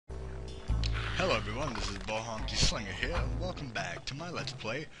Hello everyone, this is Honky Slinger here, and welcome back to my Let's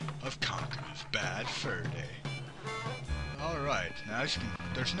Play of Conker's Bad Fur Day. Alright, now as you can,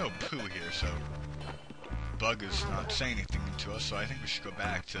 there's no poo here, so Bug is not saying anything to us, so I think we should go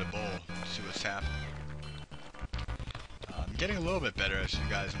back to the bowl and see what's happening. I'm getting a little bit better, as you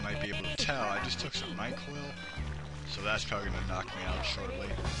guys might be able to tell. I just took some NyQuil, so that's probably going to knock me out shortly,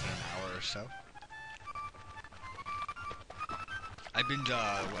 in an hour or so. I've been,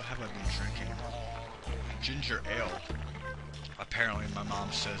 what have I been drinking? Ginger ale. Apparently my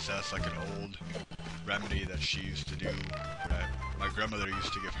mom says that's like an old remedy that she used to do, that my grandmother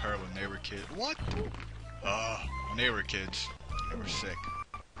used to give her when they were kids. What? When they were kids. They were sick.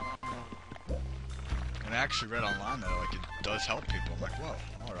 And I actually read online that, like, it does help people. I'm like, whoa,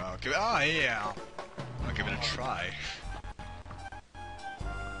 alright, I'll give it, yeah! I'll give it a try.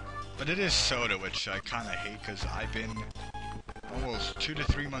 But it is soda, which I kinda hate, because I've been almost 2 to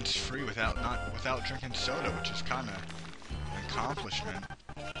 3 months free without drinking soda, which is kind of an accomplishment.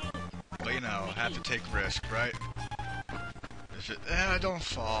 But you know, have to take risk, right? If it, don't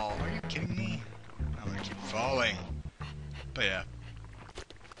fall. Are you kidding me? I'm gonna keep falling. But yeah,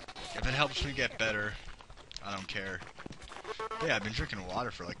 if it helps me get better, I don't care. But yeah, I've been drinking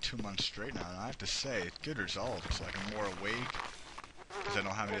water for like 2 months straight now, and I have to say, good results. Like, I'm more awake because I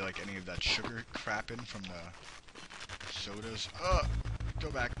don't have any of that sugar crap in from the sodas. Go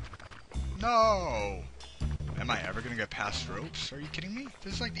back. No! Am I ever gonna get past ropes? Are you kidding me?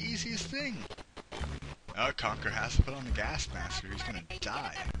 This is like the easiest thing. Conker has to put on the gas mask or he's gonna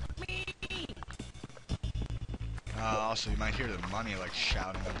die. Also, you might hear the money like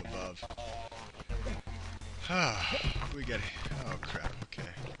shouting up above. We get. Oh crap. Okay.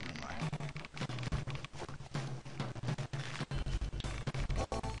 Never mind.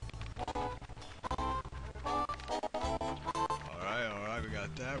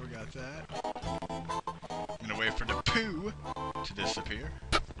 We got that. I'm gonna wait for the poo to disappear.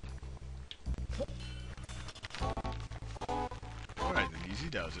 Alright, then easy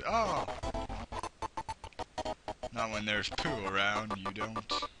does it. Oh! Not when there's poo around, you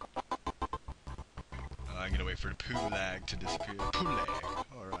don't. I'm gonna wait for the poo lag to disappear. Poo lag.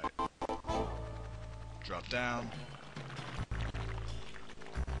 Alright. Drop down.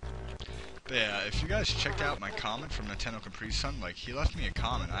 But yeah, if you guys checked out my comment from Nintendo Capri Sun, like, he left me a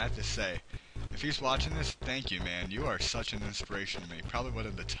comment. I have to say, if he's watching this, thank you, man. You are such an inspiration to me. Probably one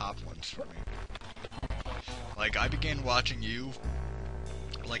of the top ones for me. Like, I began watching you,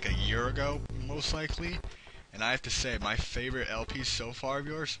 like, a year ago, most likely. And I have to say, my favorite LP so far of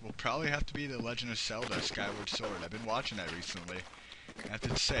yours will probably have to be The Legend of Zelda Skyward Sword. I've been watching that recently. I have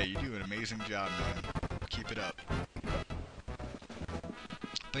to say, you do an amazing job, man. Keep it up.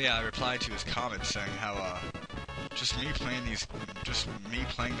 But yeah, I replied to his comment saying how just me playing this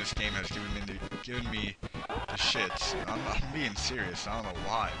game has given me the shits. I'm being serious. I don't know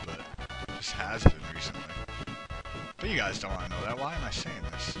why, but it just has been recently. But you guys don't want to know that. Why am I saying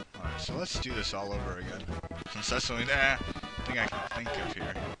this? Alright, so let's do this all over again. Since that's the only thing I can think of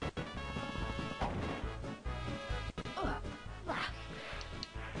here.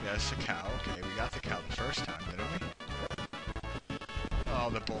 Yeah, it's a cow. Okay, we got the cow the first time, didn't we? Oh,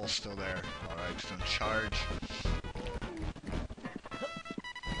 the bowl's still there. Alright, just gonna charge.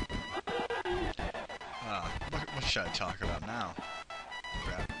 What should I talk about now?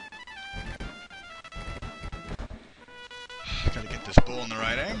 Crap. Gotta get this bowl in the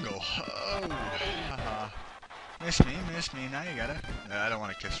right angle. Oh, haha. Miss me. Now you gotta. I don't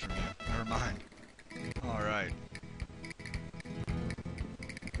want a kiss from you. Never mind. Alright.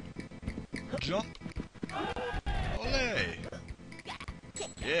 Jump. Olé!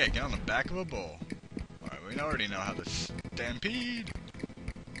 Yeah, get on the back of a bull. Alright, we already know how to stampede.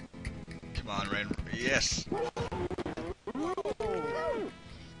 Come on, Rain. Yes!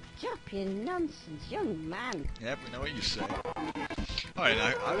 Stop your nonsense, young man. Yep, we know what you say. Alright,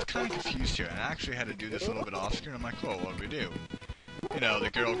 I was kind of confused here, and I actually had to do this a little bit off screen. I'm like, well, what do we do? You know,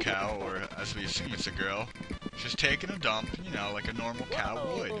 the girl cow, or as we assume it's a girl, she's taking a dump, you know, like a normal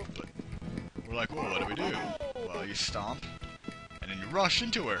cow would. But we're like, well, what do we do? Well, you stomp. And then you rush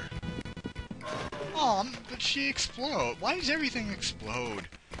into her. Aw, but she explode. Why does everything explode?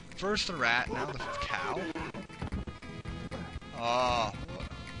 First the rat, now the cow? Oh.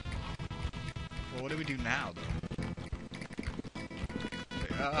 Well, what do we do now, though?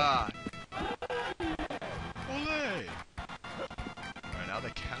 Olé! Alright, now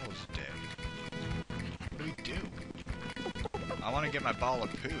the cow's dead. What do we do? I want to get my ball of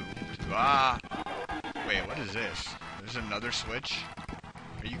poo. Wait, what is this? There's another switch?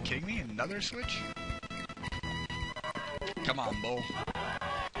 Are you kidding me? Another switch? Come on, bull.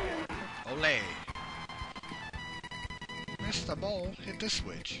 Ole. Mr. Bull, hit the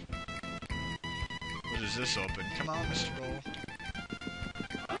switch. What does this open? Come on, Mr. Bull.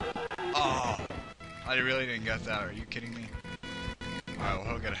 Oh, I really didn't get that. Are you kidding me? Alright, well,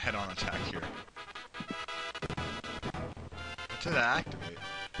 he'll get a head-on attack here. What did that activate?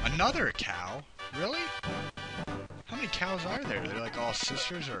 Another cow? Really? How many cows are there? They're like all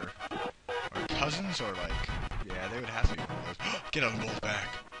sisters or cousins or like... Yeah, they would have to be one of those. Get on the bull's back.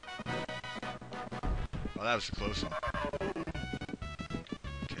 Oh, that was a close one.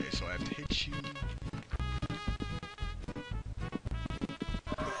 Okay, so I have to hit you.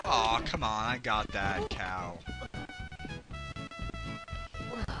 Aw, come on, I got that cow.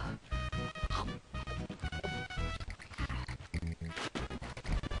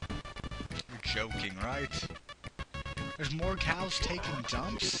 You're joking, right? There's more cows taking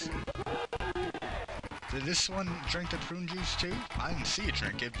dumps? Did this one drink the prune juice too? I didn't see it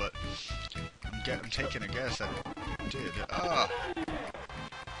drink it, but I'm taking a guess that it did. Ah.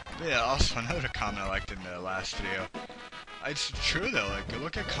 But yeah, also another comment I liked in the last video. It's true though, like,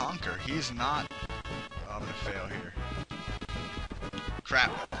 look at Conker. He's not... Oh, I'm gonna fail here.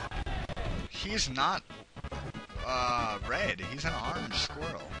 Crap. He's not, red. He's an orange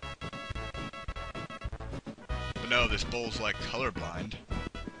squirrel. But no, this bull's like colorblind.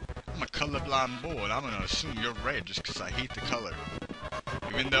 I'm a colorblind bull, and I'm gonna assume you're red just because I hate the color.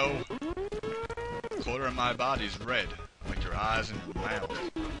 Even though a quarter of my body's red, like your eyes and your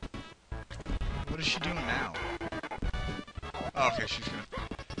mouth. What is she doing now? Oh, okay, she's gonna...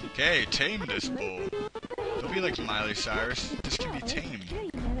 Okay, tame this bull. Don't be like Miley Cyrus. This can be tamed.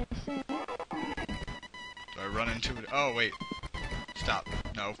 Do I run into it? Oh, wait. Stop.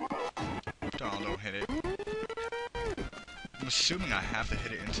 No. Don't hit it. I'm assuming I have to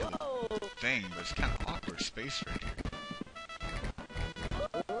hit it into the thing, but it's kind of awkward space right here.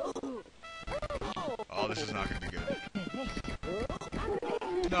 Oh, this is not going to be good.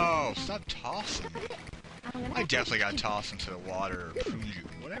 No, stop tossing me. I definitely got tossed into the water or prune juice,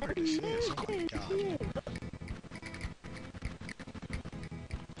 whatever this is. Oh my god.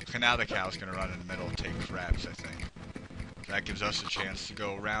 Okay, now the cow's going to run in the middle and take craps, I think. That gives us a chance to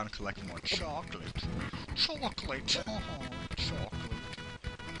go around collecting more chocolate. Chocolate! Oh, chocolate.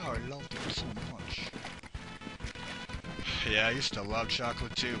 How I loved it so much. Yeah, I used to love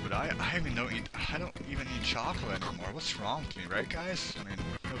chocolate too, but I don't even eat chocolate anymore. What's wrong with me, right guys? I mean,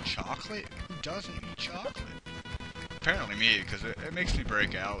 no chocolate? Who doesn't eat chocolate? Apparently me, because it makes me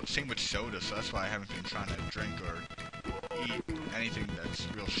break out. Same with soda, so that's why I haven't been trying to drink or eat anything that's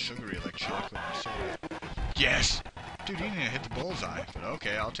real sugary like chocolate or soda. Yes! Dude, you didn't even hit the bullseye, but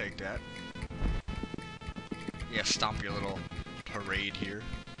okay, I'll take that. Yeah, stomp your little parade here.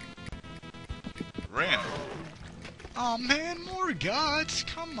 Ran. Oh man, more guts!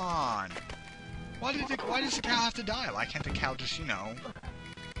 Come on! Why does the cow have to die? Why can't the cow just, you know,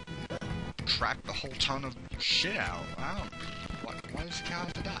 crack the whole ton of shit out? I don't... Why does the cow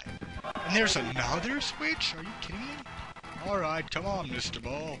have to die? And there's another switch? Are you kidding me? Alright, come on, Mr.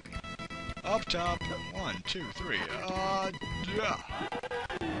 Ball. Up top. 1, 2, 3. Yeah.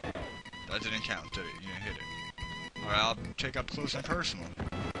 That didn't count, did it? You didn't hit it. Alright, I'll take up close and personal.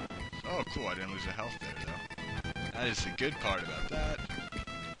 Oh, cool, I didn't lose a health there, though. That is the good part about that.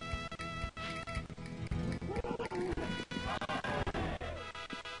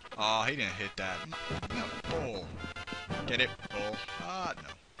 Oh, he didn't hit that. No, bull. Get it, bull. Ah, no.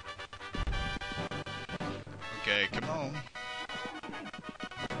 Okay, come on.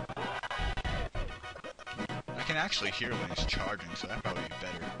 I can actually hear when he's charging, so that'd probably be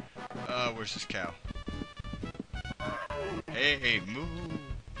better. Where's this cow? Hey, move!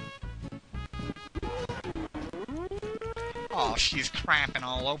 Oh, she's crapping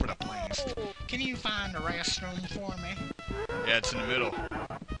all over the place. Can you find a restroom for me? Yeah, it's in the middle.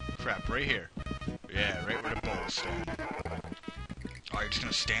 Crap, right here. Yeah, right where the bull's standing. Oh, you're just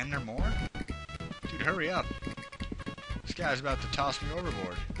gonna stand there more? Dude, hurry up. This guy's about to toss me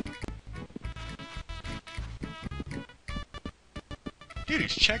overboard. Dude,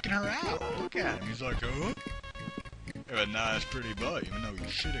 he's checking her out. Look at him. He's like, huh? You have a nice, pretty butt, even though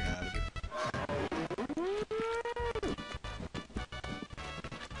he's shitting out of it.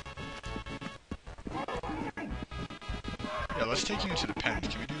 Yeah, let's take you into the pens.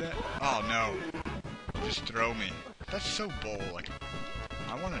 Can we do that? Oh, no. Just throw me. That's so bull. Like,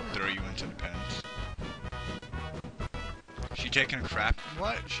 I want to throw you into the pens. She taking a crap?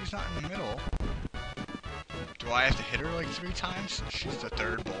 What? She's not in the middle. Do I have to hit her like 3 times? She's the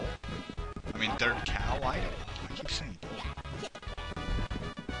third bull. I mean, third cow? I keep saying bull.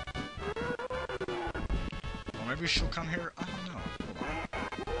 Or maybe she'll come here. I don't know.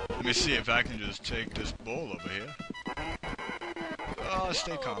 Hold on. Let me see if I can just take this bowl over here. Oh,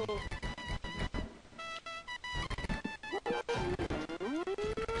 stay calm.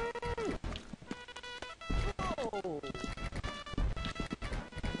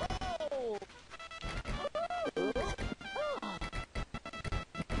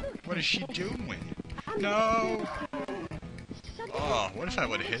 What is she doing? No! Oh, what if I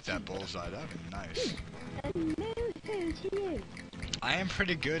would have hit that bullseye? That would be nice. I am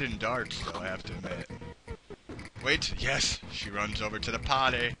pretty good in darts, though, I have to admit. Wait, yes! She runs over to the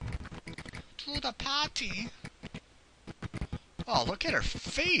party. To the party? Oh, look at her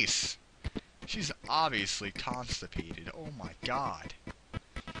face! She's obviously constipated. Oh my god.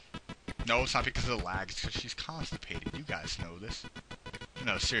 No, it's not because of the lag, it's because she's constipated. You guys know this.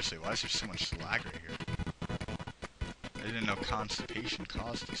 No, seriously, why is there so much lag right here? I didn't know constipation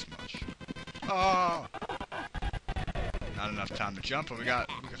caused this much. Oh! Not enough time to jump, but we got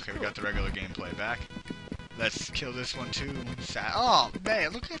the regular gameplay back. Let's kill this one too. Oh,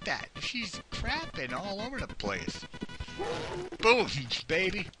 man, look at that. She's crapping all over the place. Boom,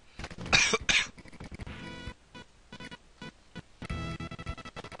 baby.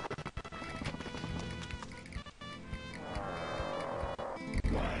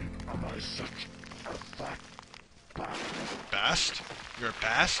 Why am I such a fat Bast? You're a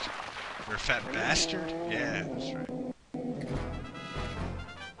bast? You're a fat bastard? Yeah, that's right.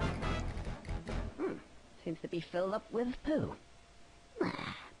 Seems to be filled up with poo.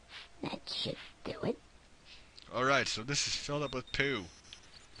 That should do it. Alright, so this is filled up with poo.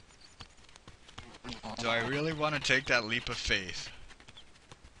 Do I really want to take that leap of faith?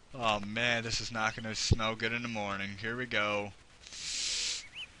 Oh man, this is not going to smell good in the morning. Here we go.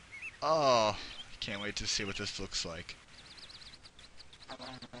 Oh, can't wait to see what this looks like.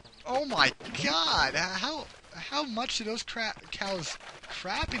 Oh my god! How much do those cows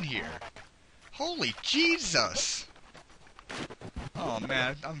crap in here? Holy Jesus! Oh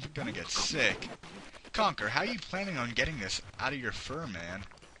man, I'm gonna get sick. Conker, how are you planning on getting this out of your fur, man?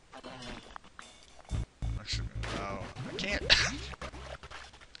 Actually, oh, I can't.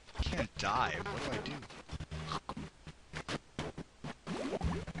 I can't dive. What do I do?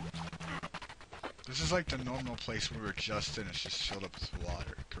 This is like the normal place we were just in. It's just filled up with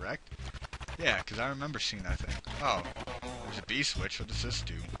water, correct? Yeah, because I remember seeing that thing. Oh, there's a B switch. What does this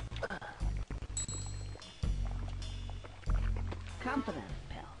do? Confidence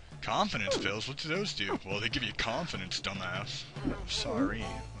pills. Confidence pills? What do those do? Well, they give you confidence, dumbass. Sorry.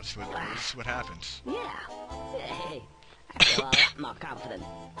 This is what happens. Yeah. Hey, I feel a lot more confident.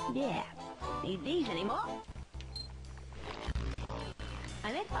 Yeah. Need these anymore?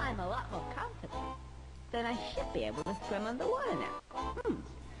 And if I'm a lot more confident, then I should be able to swim underwater now.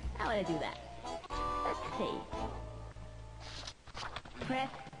 How would I do that? Let's see. Press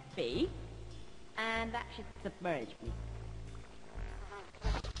B, and that should submerge me.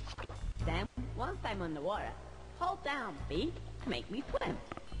 Then, once I'm underwater, hold down B to make me swim.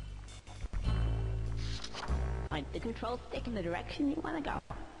 Point the control stick in the direction you want to go.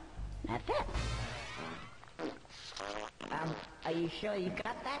 That's it. Are you sure you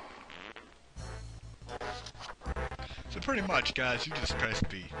got that? So pretty much, guys, you just press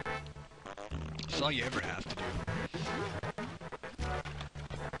B. That's all you ever have to do.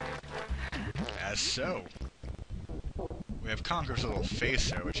 As so. We have Conker's little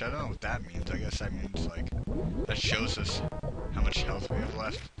face there, which I don't know what that means. I guess that means, like, that shows us how much health we have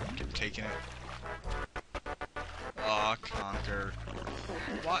left. Keep taking it. Aw, Conker.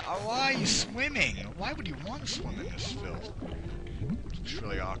 Why are you swimming? Why would you want to swim in this filth? It's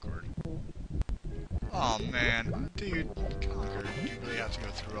really awkward. Oh man, dude, Conker, do you really have to go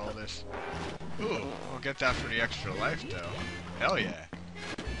through all this? Ooh, we'll get that for the extra life though. Hell yeah.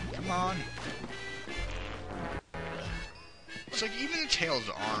 Come on. It's like even the tail's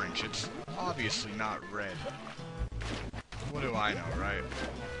orange, it's obviously not red. What do I know, right?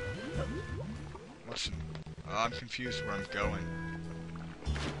 I'm confused where I'm going.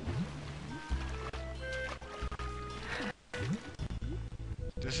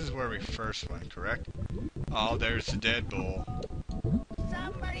 This is where we first went, correct? Oh, there's the dead bull.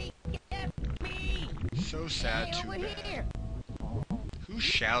 Somebody get me! So sad, too bad. Here. Who's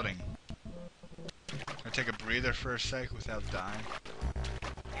shouting? Can I take a breather for a sec without dying?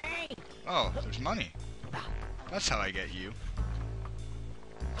 Hey. Oh, there's money. That's how I get you.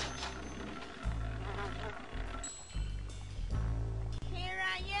 Here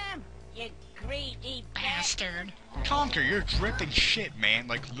I am, you greedy bastard. Conker, you're dripping shit, man.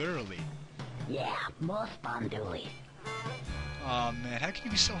 Like, literally. Yeah, more spondoolies. Aw, man, how can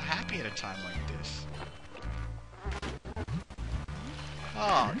you be so happy at a time like this?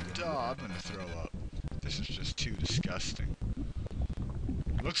 Oh, duh, I'm gonna throw up. This is just too disgusting.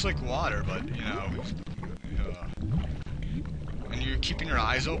 Looks like water, but, you know, and you're keeping your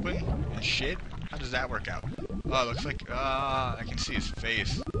eyes open and shit? How does that work out? Oh, it looks like, I can see his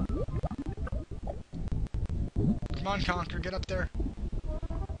face. Come on, Conker, get up there.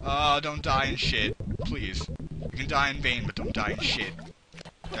 Don't die in shit. Please. You can die in vain, but don't die in shit.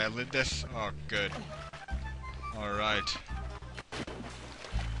 Did I lid this? Oh, good. Alright.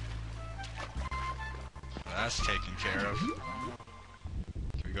 That's taken care of.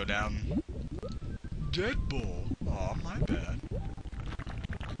 Can we go down? Deadpool. Oh, my bad.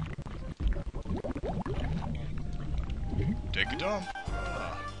 Take a dump.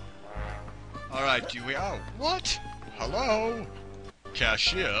 Alright, do we... Oh, what? Hello?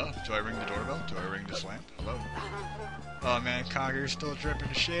 Cashier? Do I ring the doorbell? Do I ring this lamp? Hello? Oh, man, Conker's still dripping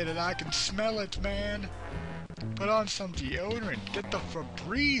to shit, and I can smell it, man. Put on some deodorant. Get the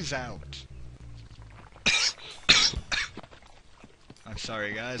Febreze out. I'm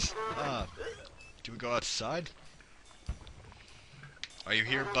sorry, guys. Do we go outside? Are you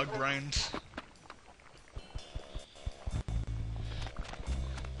here, bug brains?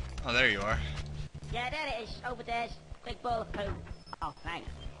 Oh, there you are. Yeah, there it is. Over there's big ball of poo. Oh, thanks.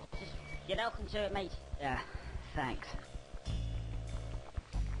 Just get open to it, mate. Yeah, thanks.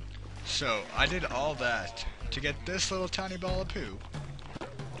 So, I did all that to get this little tiny ball of poo.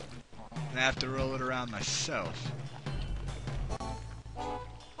 And I have to roll it around myself.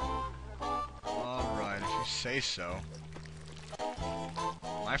 Alright, if you say so.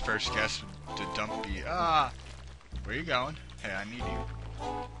 My first guess would to dump be... where you going? Hey, I need you.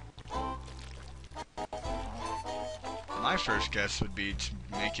 My first guess would be to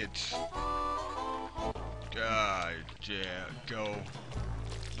make it... yeah, go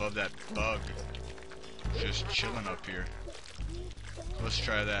above that bug. Just chilling up here. Let's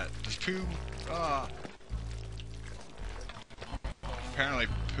try that. Does poo... apparently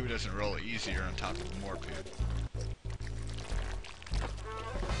poo doesn't roll easier on top of more poo.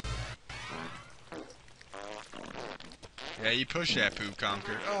 Yeah, you push that poo,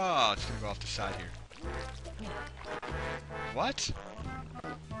 Conker. Oh, it's gonna go off the side here. What?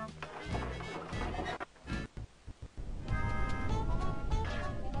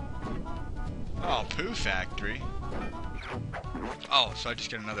 Oh, poo factory. Oh, so I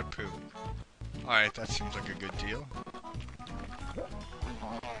just get another poo. Alright, that seems like a good deal.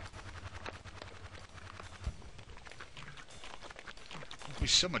 It'd be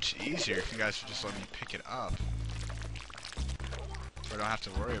so much easier if you guys would just let me pick it up. So I don't have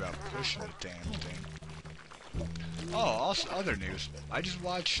to worry about pushing the damn thing. Oh, also other news. I just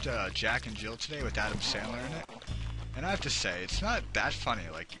watched Jack and Jill today with Adam Sandler in it. And I have to say, it's not that funny.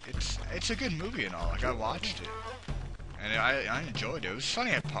 Like, it's a good movie and all. Like, I watched it. And I enjoyed it. It was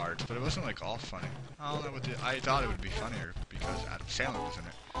funny at parts, but it wasn't, like, all funny. I don't know what I thought it would be funnier because Adam Sandler was in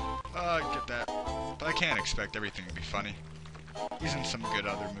it. I get that. But I can't expect everything to be funny. He's in some good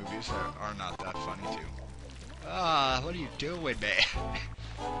other movies that are not that funny, too. What are you doing, man?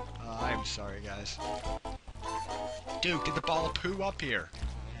 I'm sorry, guys. Dude, get the ball of poo up here.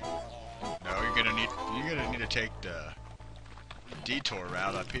 No, you're gonna need to take the detour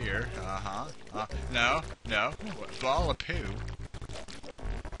route up here. No. What, ball of poo?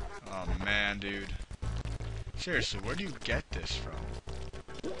 Oh man, dude. Seriously, where do you get this from?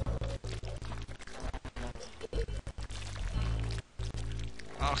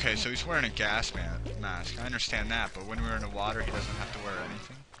 Okay, so he's wearing a gas mask. I understand that, but when we're in the water, he doesn't have to wear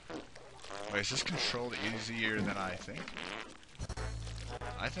anything. Wait, is this controlled easier than I think?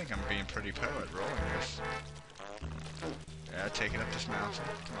 I think I'm being pretty pro at rolling this. Yeah, taking up this mountain.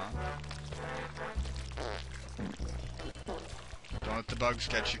 Come on. Don't let the bugs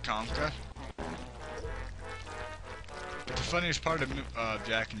get you, Conker. But the funniest part of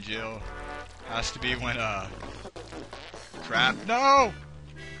Jack and Jill has to be when, crap. No!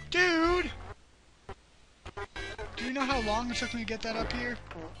 Dude! Do you know how long it took me to get that up here?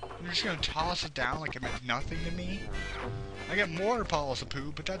 You're just gonna toss it down like it meant nothing to me? I get more balls of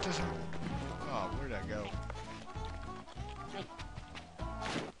poo, but that doesn't... Oh, where'd I go?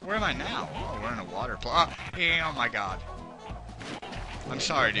 Where am I now? Oh, we're in a water oh my god. I'm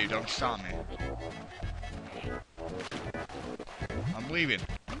sorry, dude. Don't stop me. I'm leaving.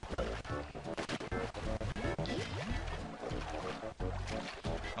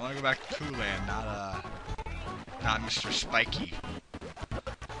 I want to go back to Pooh Land, not Mr. Spiky.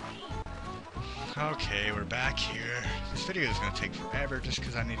 Okay, we're back here. This video is going to take forever just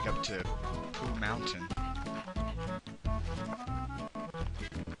because I need to go up to Pooh Mountain.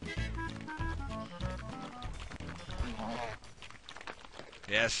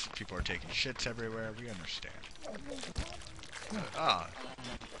 Yes, people are taking shits everywhere. We understand. Ah.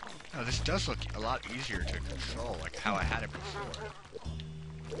 No, this does look a lot easier to control, like how I had it before.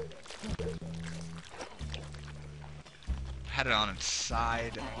 I had it on its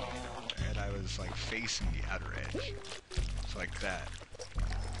side, and I was like facing the outer edge. It's like that.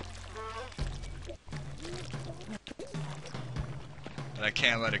 But I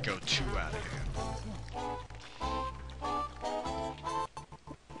can't let it go too out of hand.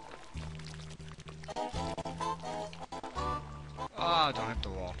 Ah, don't hit the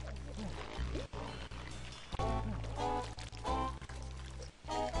wall.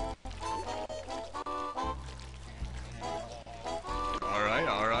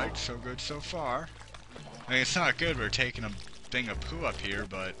 Alright, so good so far. I mean, it's not good we're taking a thing of poo up here,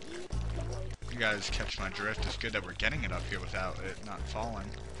 but you guys catch my drift. It's good that we're getting it up here without it not falling.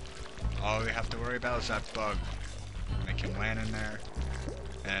 All we have to worry about is that bug. Make him land in there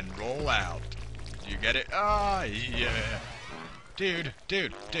and roll out. Do you get it? Ah, yeah. Dude.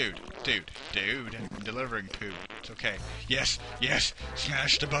 I'm delivering poo. It's okay. Yes.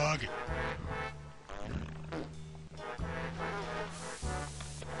 Smash the bug.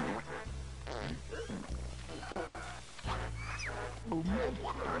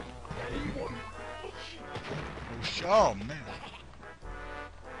 Oh, man.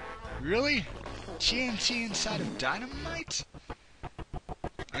 Really? TNT inside of dynamite?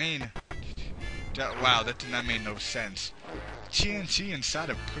 I mean, wow, that made no sense. TNT inside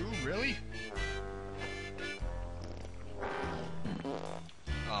of poo? Really?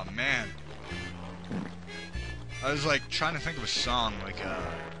 Oh, man. I was, like, trying to think of a song, like,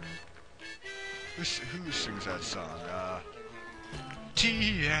 who sings that song?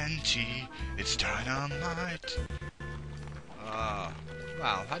 TNT, it's dynamite.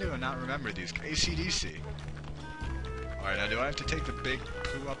 Wow, how do I not remember these? AC/DC. Alright, now do I have to take the big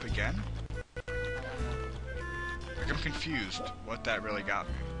poo up again? Like, I'm confused what that really got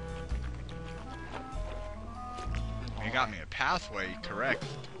me. It got me a pathway, correct,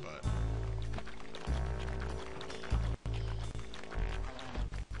 but...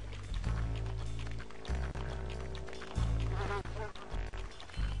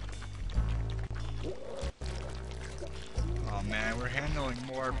 Oh man, we're handling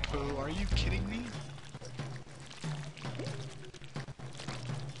more poo. Are you kidding me?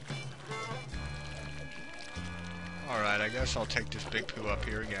 Alright, I guess I'll take this big poo up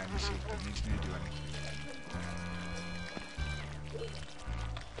here again and see if it needs me to do anything.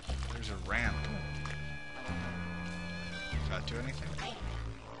 There's a ramp. Does that do anything?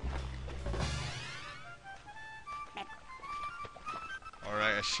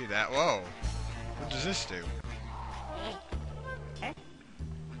 Alright, I see that. Whoa! What does this do?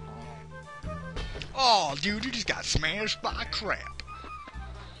 Oh, dude, you just got smashed by crap.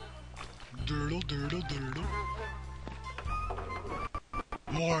 Dirtle.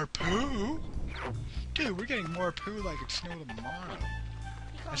 More poo? Dude, we're getting more poo like it's snow tomorrow.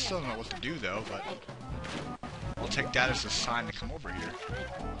 I still don't know what to do, though, but... I'll take that as a sign to come over here.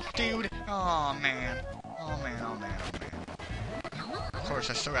 Dude! Oh man. Of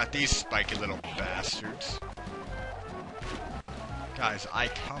course, I still got these spiky little bastards. Guys, I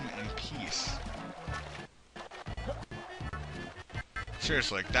come in peace.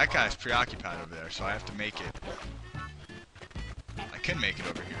 Seriously, that guy's preoccupied over there, so I have to make it. I can make it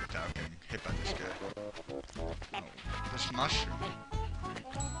over here without getting hit by this guy. Oh, this mushroom.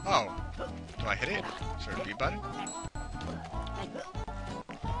 Oh, do I hit it? Is there a B button?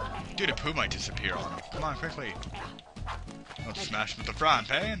 Dude, a poo might disappear on him. Come on, quickly. Let's smash him with the frying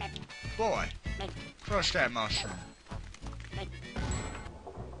pan. Boy, crush that mushroom.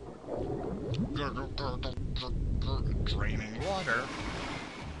 Draining water.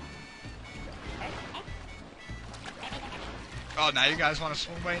 Oh, now you guys want to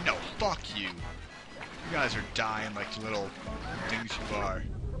swim away? No, fuck you. You guys are dying like the little things you are.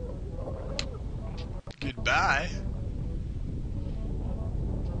 Goodbye.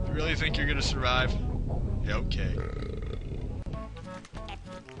 You really think you're gonna survive? Yeah, okay.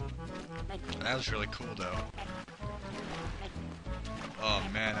 That was really cool, though. Oh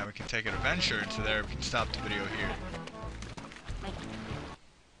man, now we can take an adventure into there. We can stop the video here.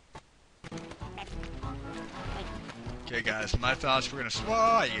 Okay guys, my thoughts, we're gonna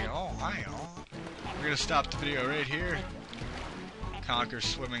we're gonna stop the video right here. Conker's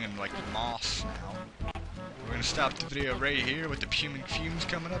swimming in like moss now. We're gonna stop the video right here with the pumin fumes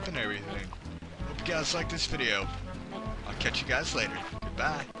coming up and everything. Hope you guys like this video. I'll catch you guys later.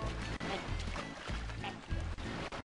 Goodbye.